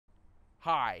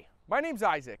Hi, my name's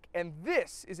Isaac, and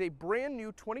this is a brand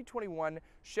new 2021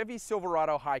 Chevy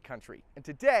Silverado High Country. And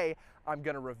today, I'm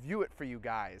gonna review it for you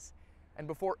guys. And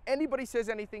before anybody says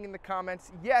anything in the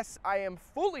comments, yes, I am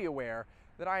fully aware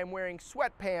that I am wearing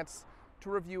sweatpants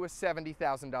to review a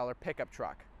 $70,000 pickup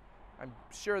truck. I'm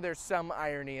sure there's some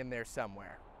irony in there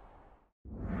somewhere.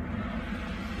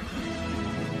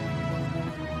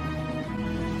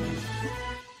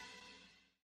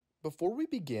 Before we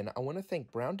begin, I want to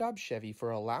thank Brown Daub Chevy for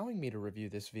allowing me to review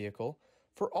this vehicle.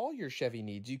 For all your Chevy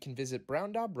needs, you can visit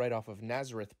Brown Daub right off of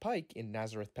Nazareth Pike in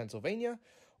Nazareth, Pennsylvania,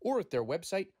 or at their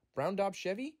website,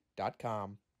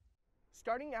 browndaubchevy.com.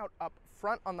 Starting out up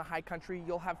front on the High Country,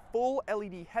 you'll have full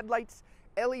LED headlights,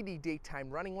 LED daytime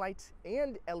running lights,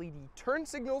 and LED turn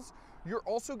signals. You're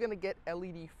also going to get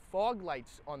LED fog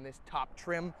lights on this top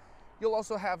trim. You'll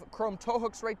also have chrome tow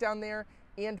hooks right down there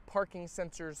and parking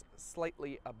sensors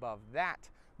slightly above that.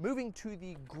 Moving to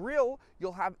the grille,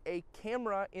 you'll have a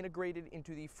camera integrated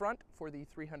into the front for the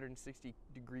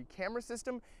 360-degree camera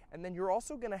system, and then you're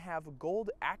also going to have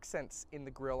gold accents in the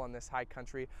grille on this High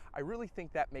Country. I really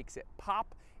think that makes it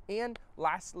pop. And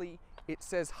lastly, it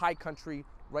says High Country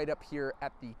right up here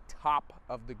at the top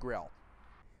of the grille.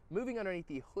 Moving underneath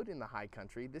the hood in the High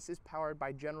Country, this is powered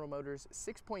by General Motors'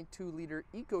 6.2-liter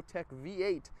Ecotec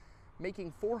V8,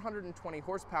 making 420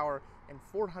 horsepower and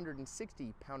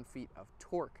 460 pound-feet of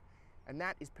torque. And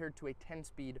that is paired to a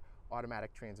 10-speed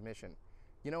automatic transmission.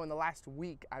 You know, in the last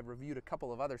week, I've reviewed a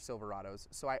couple of other Silverados,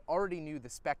 so I already knew the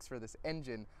specs for this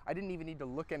engine. I didn't even need to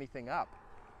look anything up.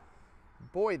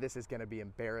 Boy, this is gonna be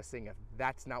embarrassing if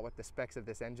that's not what the specs of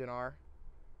this engine are.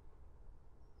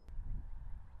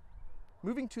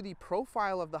 Moving to the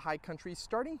profile of the High Country,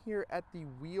 starting here at the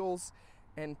wheels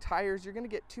and tires, you're gonna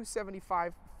get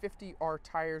 275 50R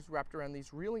tires wrapped around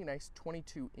these really nice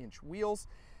 22-inch wheels.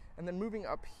 And then moving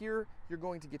up here, you're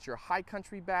going to get your High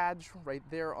Country badge right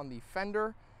there on the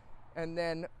fender. And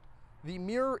then the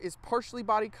mirror is partially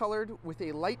body colored with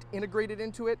a light integrated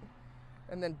into it.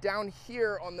 And then down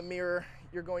here on the mirror,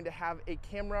 you're going to have a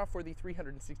camera for the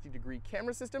 360-degree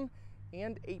camera system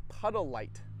and a puddle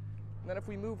light. And then if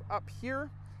we move up here,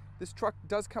 this truck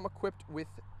does come equipped with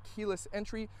keyless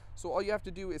entry, so all you have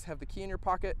to do is have the key in your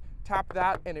pocket, tap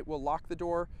that and it will lock the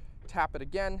door, tap it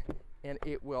again and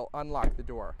it will unlock the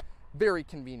door. Very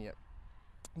convenient.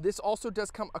 This also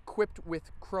does come equipped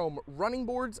with chrome running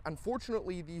boards.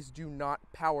 Unfortunately, these do not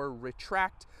power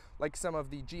retract like some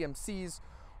of the GMCs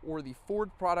or the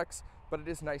Ford products, but it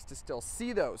is nice to still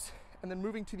see those. And then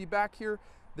moving to the back here,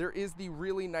 there is the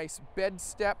really nice bed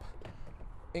step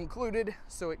included,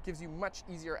 so it gives you much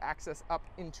easier access up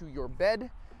into your bed.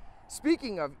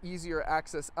 Speaking of easier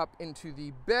access up into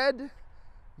the bed,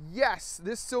 yes,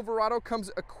 this Silverado comes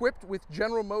equipped with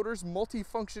General Motors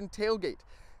multifunction tailgate.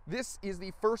 This is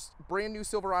the first brand new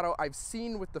Silverado I've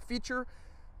seen with the feature.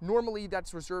 Normally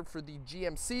that's reserved for the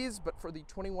GMCs, but for the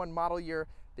 21 model year,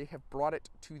 they have brought it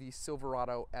to the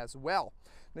Silverado as well.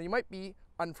 Now you might be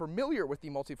unfamiliar with the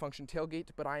multifunction tailgate,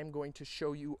 but I am going to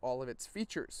show you all of its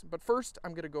features. But first,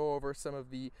 I'm going to go over some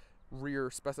of the rear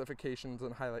specifications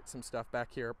and highlight some stuff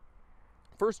back here.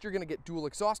 First, you're going to get dual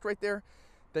exhaust right there.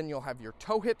 Then you'll have your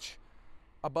tow hitch.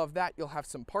 Above that, you'll have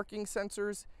some parking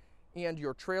sensors and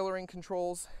your trailering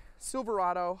controls,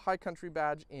 Silverado, High Country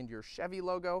badge, and your Chevy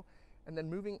logo. And then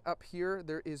moving up here,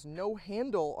 there is no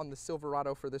handle on the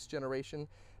Silverado for this generation.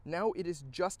 Now it is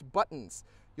just buttons.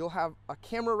 You'll have a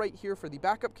camera right here for the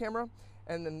backup camera,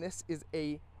 and then this is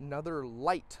another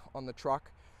light on the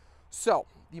truck. So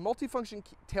the multifunction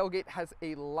tailgate has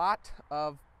a lot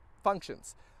of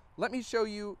functions. Let me show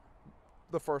you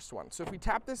the first one. So if we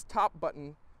tap this top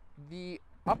button, the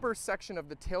upper section of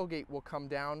the tailgate will come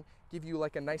down, give you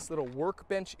like a nice little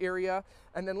workbench area.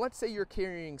 And then let's say you're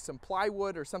carrying some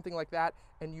plywood or something like that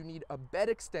and you need a bed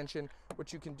extension.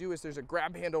 What you can do is there's a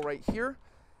grab handle right here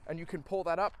and you can pull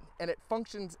that up and it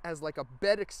functions as like a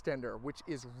bed extender, which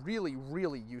is really,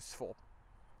 really useful.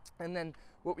 And then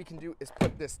what we can do is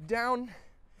put this down,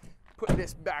 put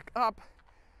this back up.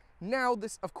 Now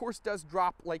this of course does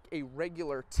drop like a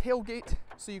regular tailgate,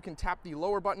 so you can tap the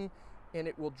lower button and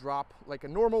it will drop like a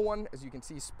normal one. As you can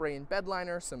see, spray and bed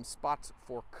liner, some spots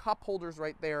for cup holders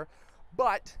right there.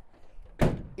 But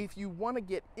if you want to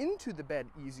get into the bed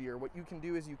easier, what you can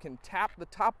do is you can tap the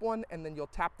top one and then you'll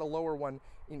tap the lower one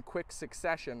in quick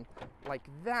succession like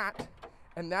that.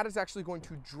 And that is actually going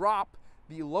to drop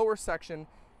the lower section.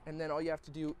 And then all you have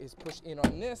to do is push in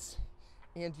on this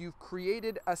and you've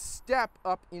created a step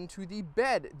up into the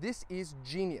bed. This is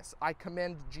genius. I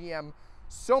commend GM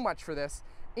so much for this.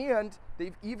 And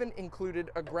they've even included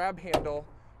a grab handle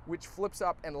which flips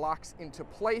up and locks into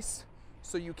place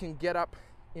so you can get up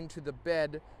into the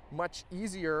bed much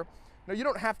easier. Now you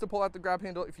don't have to pull out the grab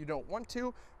handle if you don't want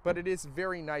to, but it is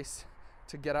very nice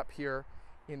to get up here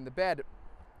in the bed.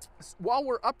 While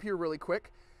we're up here really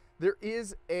quick, there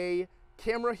is a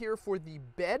camera here for the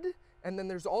bed, and then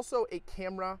there's also a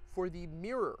camera for the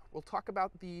mirror. We'll talk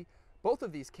about both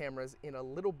of these cameras in a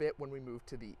little bit when we move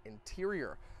to the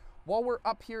interior. While we're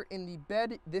up here in the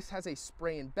bed, this has a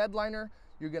spray and bed liner.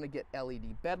 You're gonna get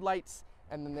LED bed lights,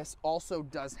 and then this also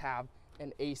does have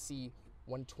an AC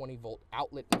 120 volt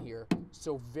outlet in here.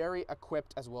 So very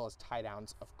equipped, as well as tie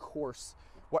downs. Of course,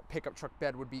 what pickup truck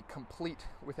bed would be complete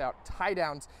without tie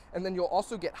downs? And then you'll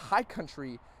also get High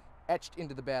Country etched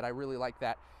into the bed. I really like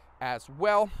that as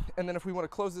well. And then if we want to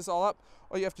close this all up,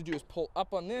 all you have to do is pull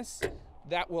up on this.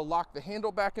 That will lock the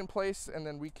handle back in place, and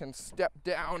then we can step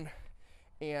down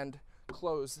and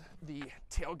close the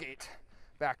tailgate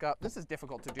back up. This is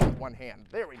difficult to do with one hand.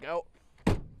 There we go.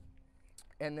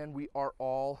 And then we are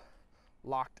all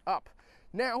locked up.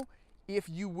 Now, if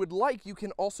you would like, you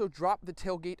can also drop the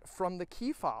tailgate from the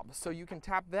key fob. So you can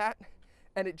tap that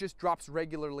and it just drops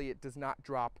regularly. It does not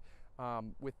drop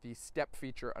with the step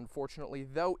feature, unfortunately,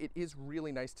 though it is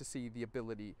really nice to see the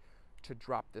ability to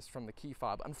drop this from the key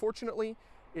fob. Unfortunately,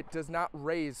 it does not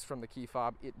raise from the key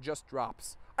fob, it just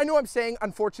drops. I know I'm saying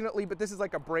unfortunately, but this is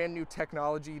like a brand new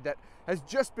technology that has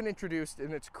just been introduced,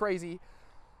 and it's crazy.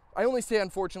 I only say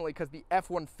unfortunately because the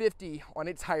F-150 on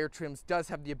its higher trims does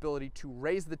have the ability to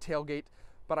raise the tailgate,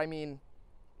 but I mean,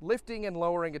 lifting and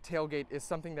lowering a tailgate is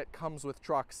something that comes with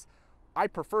trucks. I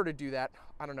prefer to do that.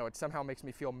 I don't know, it somehow makes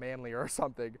me feel manlier or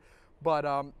something, but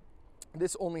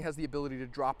this only has the ability to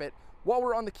drop it. While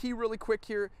we're on the key really quick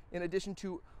here, in addition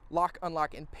to lock,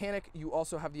 unlock, and panic, you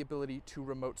also have the ability to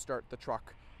remote start the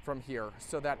truck from here.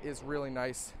 So that is really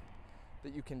nice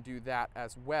that you can do that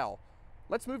as well.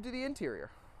 Let's move to the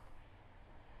interior.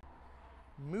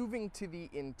 Moving to the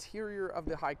interior of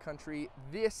the High Country,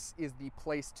 this is the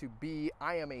place to be.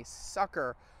 I am a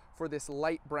sucker for this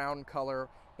light brown color,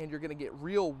 and you're gonna get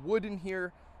real wood in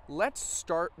here. Let's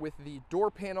start with the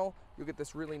door panel. You'll get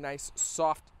this really nice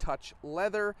soft touch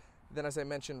leather. Then, as I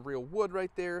mentioned, real wood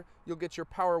right there. You'll get your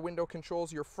power window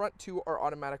controls. Your front two are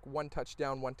automatic, one touch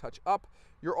down, one touch up.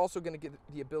 You're also gonna get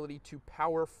the ability to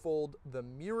power fold the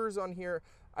mirrors on here.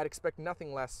 I'd expect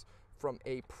nothing less from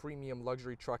a premium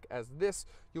luxury truck as this.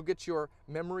 You'll get your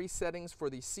memory settings for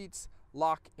the seats,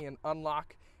 lock and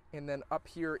unlock. And then up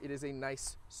here, it is a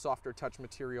nice softer touch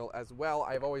material as well.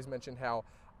 I've always mentioned how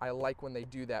I like when they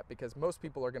do that because most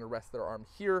people are gonna rest their arm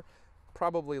here,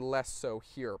 probably less so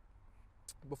here.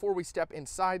 Before we step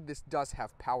inside, this does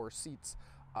have power seats,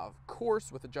 of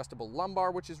course, with adjustable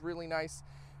lumbar, which is really nice.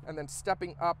 And then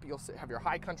stepping up, you'll have your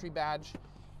High Country badge.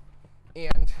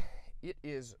 And it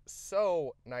is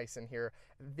so nice in here,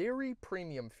 very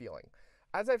premium feeling.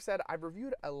 As I've said, I've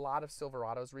reviewed a lot of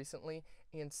Silverados recently,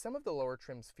 and some of the lower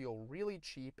trims feel really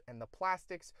cheap and the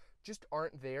plastics just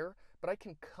aren't there, but I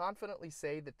can confidently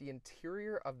say that the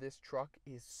interior of this truck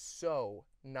is so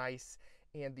nice,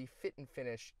 and the fit and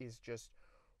finish is just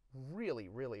really,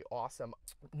 really awesome.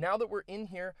 Now that we're in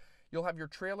here, you'll have your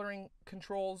trailering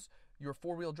controls, your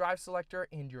four-wheel drive selector,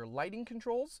 and your lighting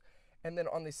controls. And then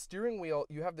on the steering wheel,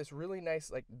 you have this really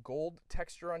nice like gold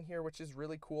texture on here, which is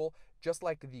really cool, just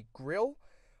like the grille.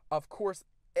 Of course,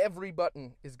 every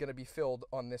button is gonna be filled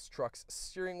on this truck's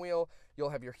steering wheel. You'll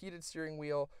have your heated steering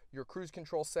wheel, your cruise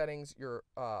control settings, your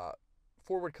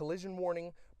forward collision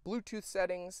warning, Bluetooth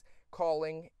settings,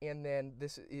 calling, and then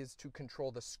this is to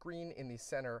control the screen in the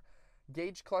center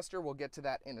gauge cluster. We'll get to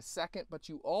that in a second, but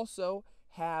you also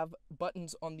have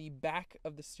buttons on the back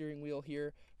of the steering wheel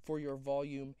here for your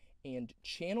volume and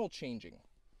channel changing.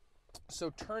 So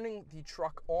turning the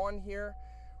truck on here,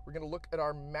 we're gonna look at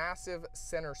our massive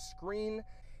center screen.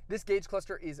 This gauge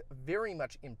cluster is very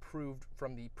much improved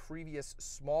from the previous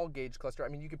small gauge cluster. I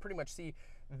mean, you can pretty much see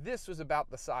this was about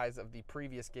the size of the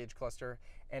previous gauge cluster,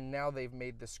 and now they've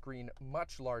made the screen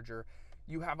much larger.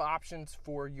 You have options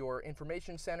for your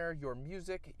information center, your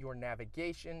music, your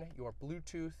navigation, your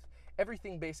Bluetooth,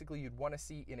 everything basically you'd wanna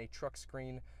see in a truck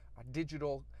screen. A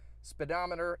digital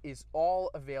speedometer is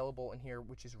all available in here,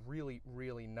 which is really,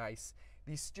 really nice.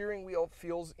 The steering wheel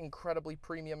feels incredibly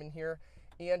premium in here,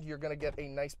 and you're gonna get a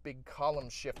nice big column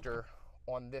shifter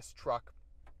on this truck.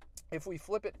 If we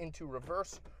flip it into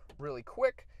reverse really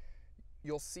quick,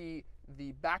 you'll see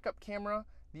the backup camera.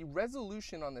 The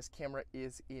resolution on this camera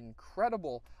is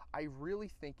incredible. I really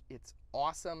think it's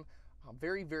awesome.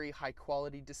 Very, very high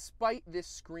quality, despite this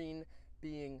screen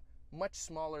being much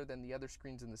smaller than the other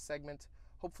screens in the segment.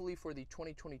 Hopefully for the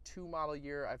 2022 model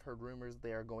year, I've heard rumors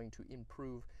they are going to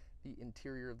improve the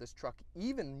interior of this truck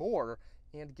even more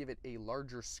and give it a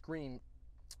larger screen.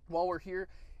 While we're here,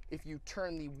 if you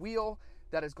turn the wheel,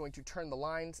 that is going to turn the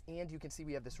lines, and you can see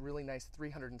we have this really nice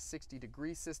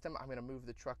 360-degree system. I'm gonna move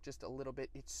the truck just a little bit.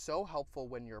 It's so helpful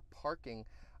when you're parking,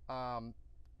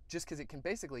 just because it can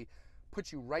basically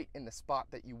put you right in the spot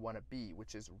that you wanna be,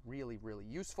 which is really, really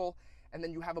useful. And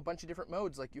then you have a bunch of different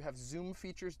modes, like you have zoom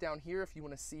features down here if you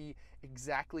wanna see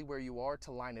exactly where you are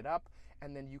to line it up.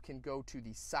 And then you can go to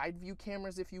the side view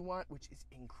cameras if you want, which is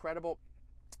incredible.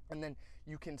 And then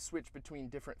you can switch between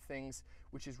different things,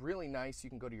 which is really nice. You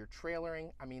can go to your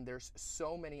trailering. I mean, there's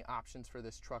so many options for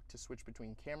this truck to switch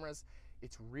between cameras.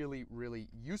 It's really, really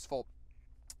useful.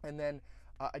 And then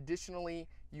additionally,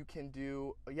 you can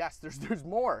do, yes, there's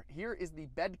more. Here is the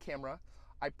bed camera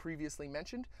I previously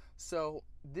mentioned. So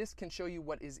this can show you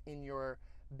what is in your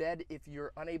bed if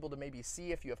you're unable to maybe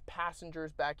see. If you have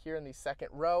passengers back here in the second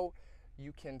row,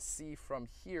 you can see from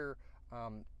here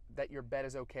that your bed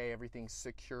is okay, everything's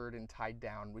secured and tied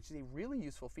down, which is a really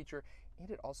useful feature. And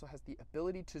it also has the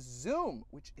ability to zoom,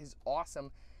 which is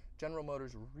awesome. General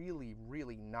Motors really,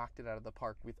 really knocked it out of the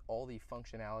park with all the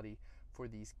functionality for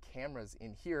these cameras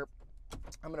in here.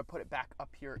 I'm gonna put it back up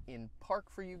here in park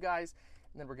for you guys,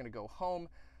 and then we're gonna go home.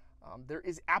 There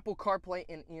is Apple CarPlay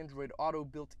and Android Auto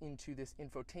built into this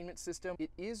infotainment system.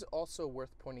 It is also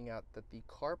worth pointing out that the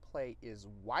CarPlay is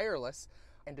wireless,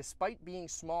 and despite being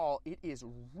small, it is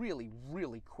really,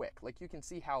 really quick. Like, you can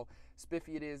see how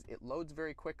spiffy it is. It loads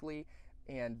very quickly,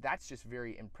 and that's just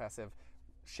very impressive.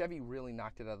 Chevy really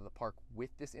knocked it out of the park with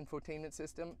this infotainment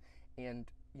system, and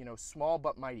you know, small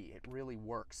but mighty, it really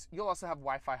works. You'll also have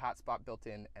Wi-Fi hotspot built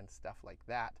in and stuff like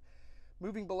that.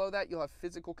 Moving below that, you'll have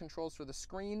physical controls for the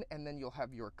screen, and then you'll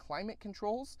have your climate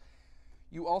controls.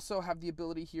 You also have the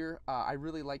ability here, I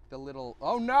really like the little,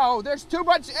 oh no, there's too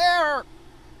much air!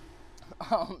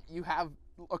 You have,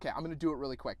 okay, I'm gonna do it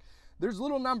really quick. There's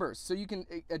little numbers, so you can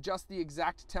adjust the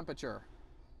exact temperature,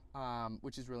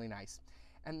 which is really nice.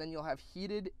 And then you'll have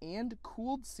heated and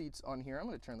cooled seats on here. I'm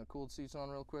gonna turn the cooled seats on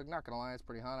real quick. Not gonna lie, it's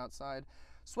pretty hot outside.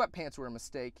 Sweatpants were a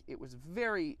mistake. It was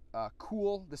very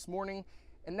cool this morning,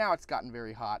 and now it's gotten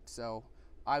very hot, so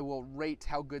I will rate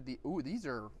how good these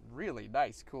are really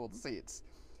nice cooled seats.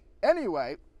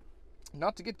 Anyway,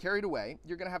 not to get carried away,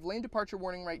 you're gonna have lane departure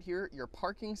warning right here, your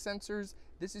parking sensors.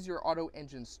 This is your auto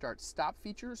engine start stop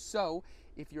feature. So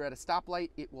if you're at a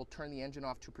stoplight, it will turn the engine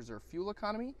off to preserve fuel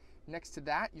economy. Next to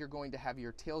that, you're going to have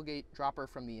your tailgate dropper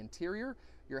from the interior,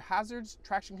 your hazards,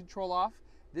 traction control off.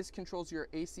 This controls your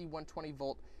AC 120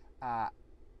 volt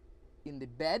in the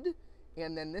bed.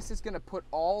 And then this is gonna put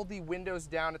all the windows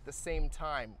down at the same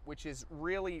time, which is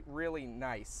really, really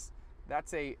nice.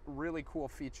 That's a really cool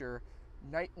feature.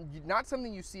 Not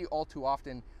something you see all too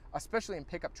often, especially in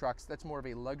pickup trucks. That's more of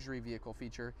a luxury vehicle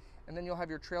feature. And then you'll have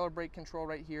your trailer brake control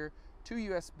right here, 2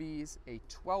 USBs, a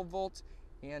 12 volt,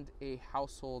 and a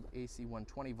household AC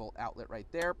 120 volt outlet right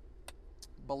there.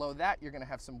 Below that, you're gonna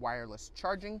have some wireless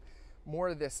charging, more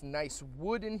of this nice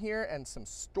wood in here, and some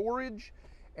storage.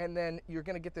 And then you're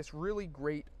gonna get this really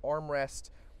great armrest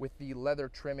with the leather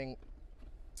trimming.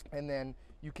 And then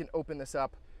you can open this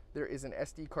up. There is an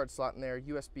SD card slot in there,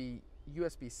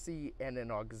 USB-C, and an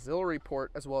auxiliary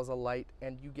port, as well as a light,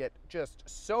 and you get just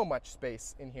so much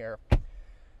space in here.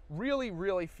 Really,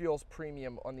 really feels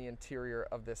premium on the interior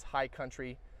of this high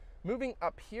country. Moving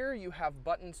up here, you have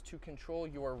buttons to control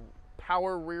your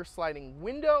power rear sliding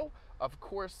window. Of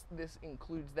course, this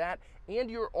includes that.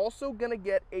 And you're also gonna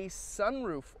get a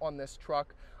sunroof on this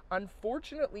truck.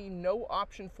 Unfortunately, no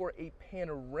option for a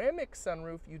panoramic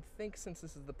sunroof. You'd think, since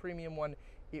this is the premium one,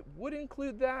 it would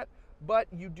include that, but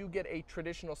you do get a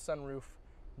traditional sunroof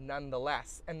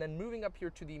nonetheless. And then moving up here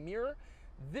to the mirror,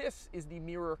 this is the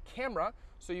mirror camera,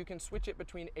 so you can switch it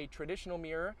between a traditional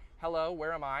mirror, hello,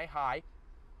 where am I, hi,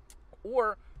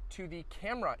 or to the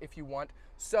camera if you want.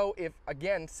 So if,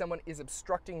 again, someone is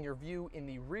obstructing your view in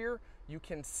the rear, you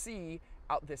can see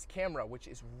out this camera, which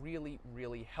is really,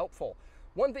 really helpful.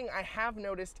 One thing I have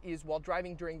noticed is while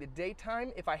driving during the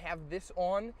daytime, if I have this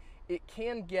on, it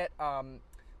can get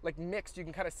like mixed. You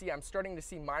can kind of see, I'm starting to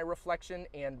see my reflection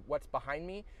and what's behind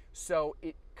me. So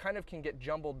it kind of can get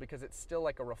jumbled because it's still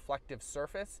like a reflective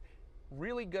surface.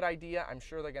 Really good idea. I'm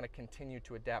sure they're going to continue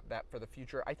to adapt that for the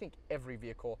future. I think every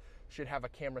vehicle should have a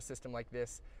camera system like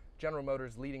this. General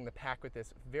Motors leading the pack with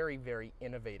this. Very, very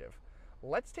innovative.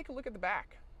 Let's take a look at the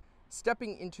back.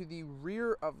 Stepping into the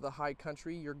rear of the high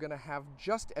country, you're going to have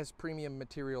just as premium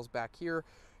materials back here.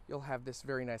 You'll have this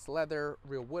very nice leather,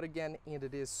 real wood again, and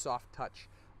it is soft touch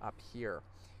up here.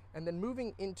 And then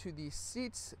moving into the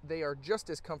seats, they are just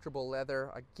as comfortable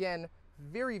leather. Again,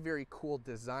 very, very cool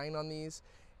design on these.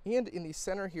 And in the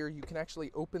center here, you can actually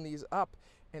open these up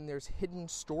and there's hidden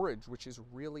storage, which is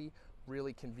really,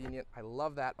 really convenient. I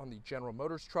love that on the General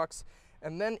Motors trucks.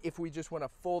 And then if we just want to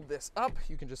fold this up,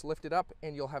 you can just lift it up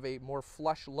and you'll have a more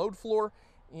flush load floor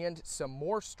and some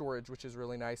more storage, which is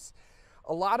really nice.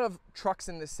 A lot of trucks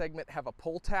in this segment have a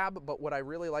pull tab, but what I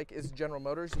really like is General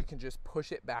Motors. You can just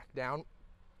push it back down.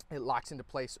 It locks into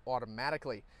place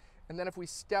automatically. And then if we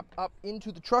step up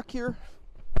into the truck here,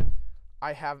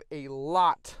 I have a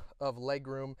lot of leg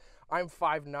room. I'm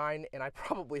 5'9", and I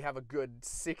probably have a good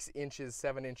 6 inches,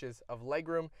 7 inches of leg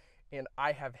room, and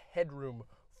I have headroom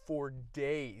for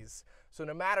days. So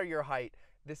no matter your height,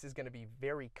 this is going to be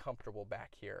very comfortable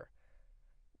back here.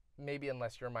 Maybe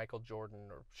unless you're Michael Jordan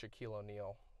or Shaquille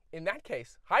O'Neal. In that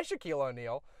case, hi Shaquille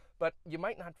O'Neal, but you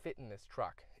might not fit in this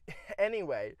truck.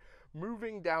 Anyway,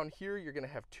 moving down here, you're going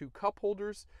to have 2 cup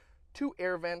holders, 2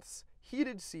 air vents,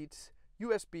 heated seats,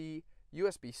 USB,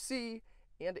 USB-C,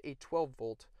 and a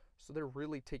 12-volt. So they're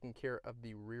really taking care of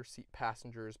the rear seat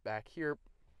passengers back here.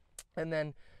 And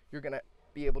then you're going to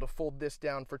be able to fold this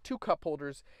down for 2 cup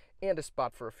holders and a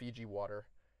spot for a Fiji water.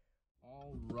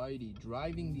 Alrighty,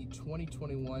 driving the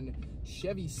 2021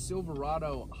 Chevy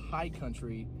Silverado High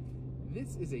Country.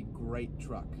 This is a great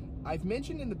truck. I've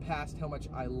mentioned in the past how much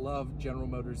I love General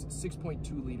Motors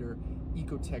 6.2 liter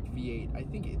Ecotec V8. I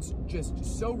think it's just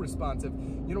so responsive.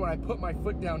 You know, when I put my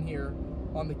foot down here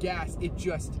on the gas, it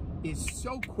just is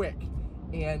so quick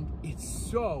and it's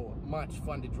so much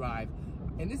fun to drive.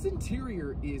 And this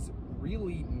interior is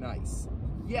really nice.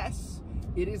 Yes,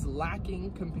 it is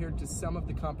lacking compared to some of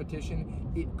the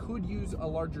competition. It could use a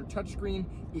larger touchscreen.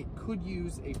 It could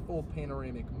use a full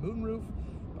panoramic moonroof,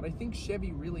 but I think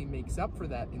Chevy really makes up for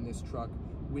that in this truck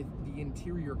with the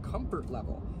interior comfort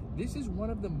level. This is one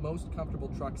of the most comfortable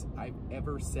trucks I've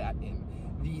ever sat in.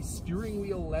 The steering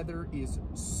wheel leather is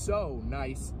so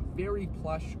nice, very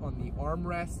plush on the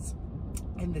armrests,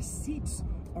 and the seats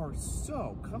are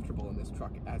so comfortable in this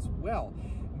truck as well.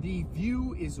 The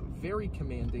view is very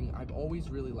commanding. I've always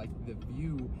really liked the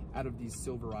view out of these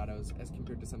Silverados as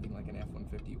compared to something like an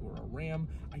F-150 or a Ram.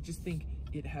 I just think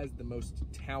it has the most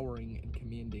towering and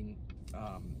commanding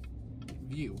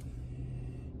view.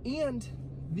 And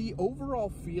the overall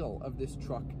feel of this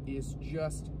truck is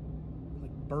just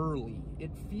like burly.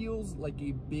 It feels like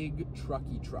a big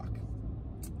trucky truck.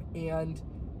 And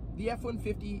the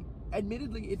F-150,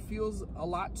 admittedly, it feels a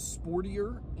lot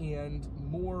sportier and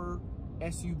more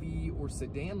SUV or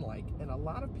sedan-like, and a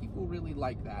lot of people really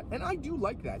like that. And I do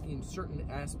like that in certain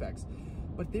aspects,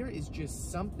 but there is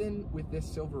just something with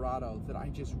this Silverado that I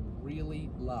just really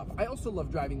love. I also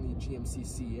love driving the GMC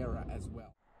Sierra as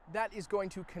well. That is going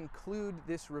to conclude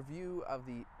this review of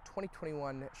the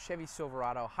 2021 Chevy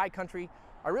Silverado High Country.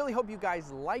 I really hope you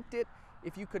guys liked it.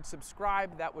 If you could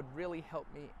subscribe, that would really help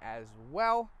me as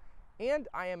well. And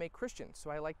I am a Christian, so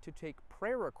I like to take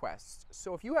prayer requests.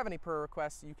 So if you have any prayer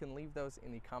requests, you can leave those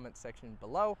in the comment section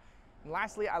below. And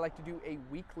lastly, I like to do a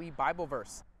weekly Bible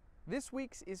verse. This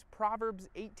week's is Proverbs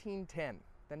 18:10.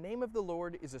 The name of the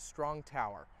Lord is a strong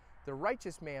tower. The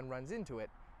righteous man runs into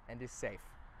it and is safe.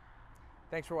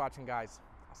 Thanks for watching, guys.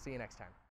 I'll see you next time.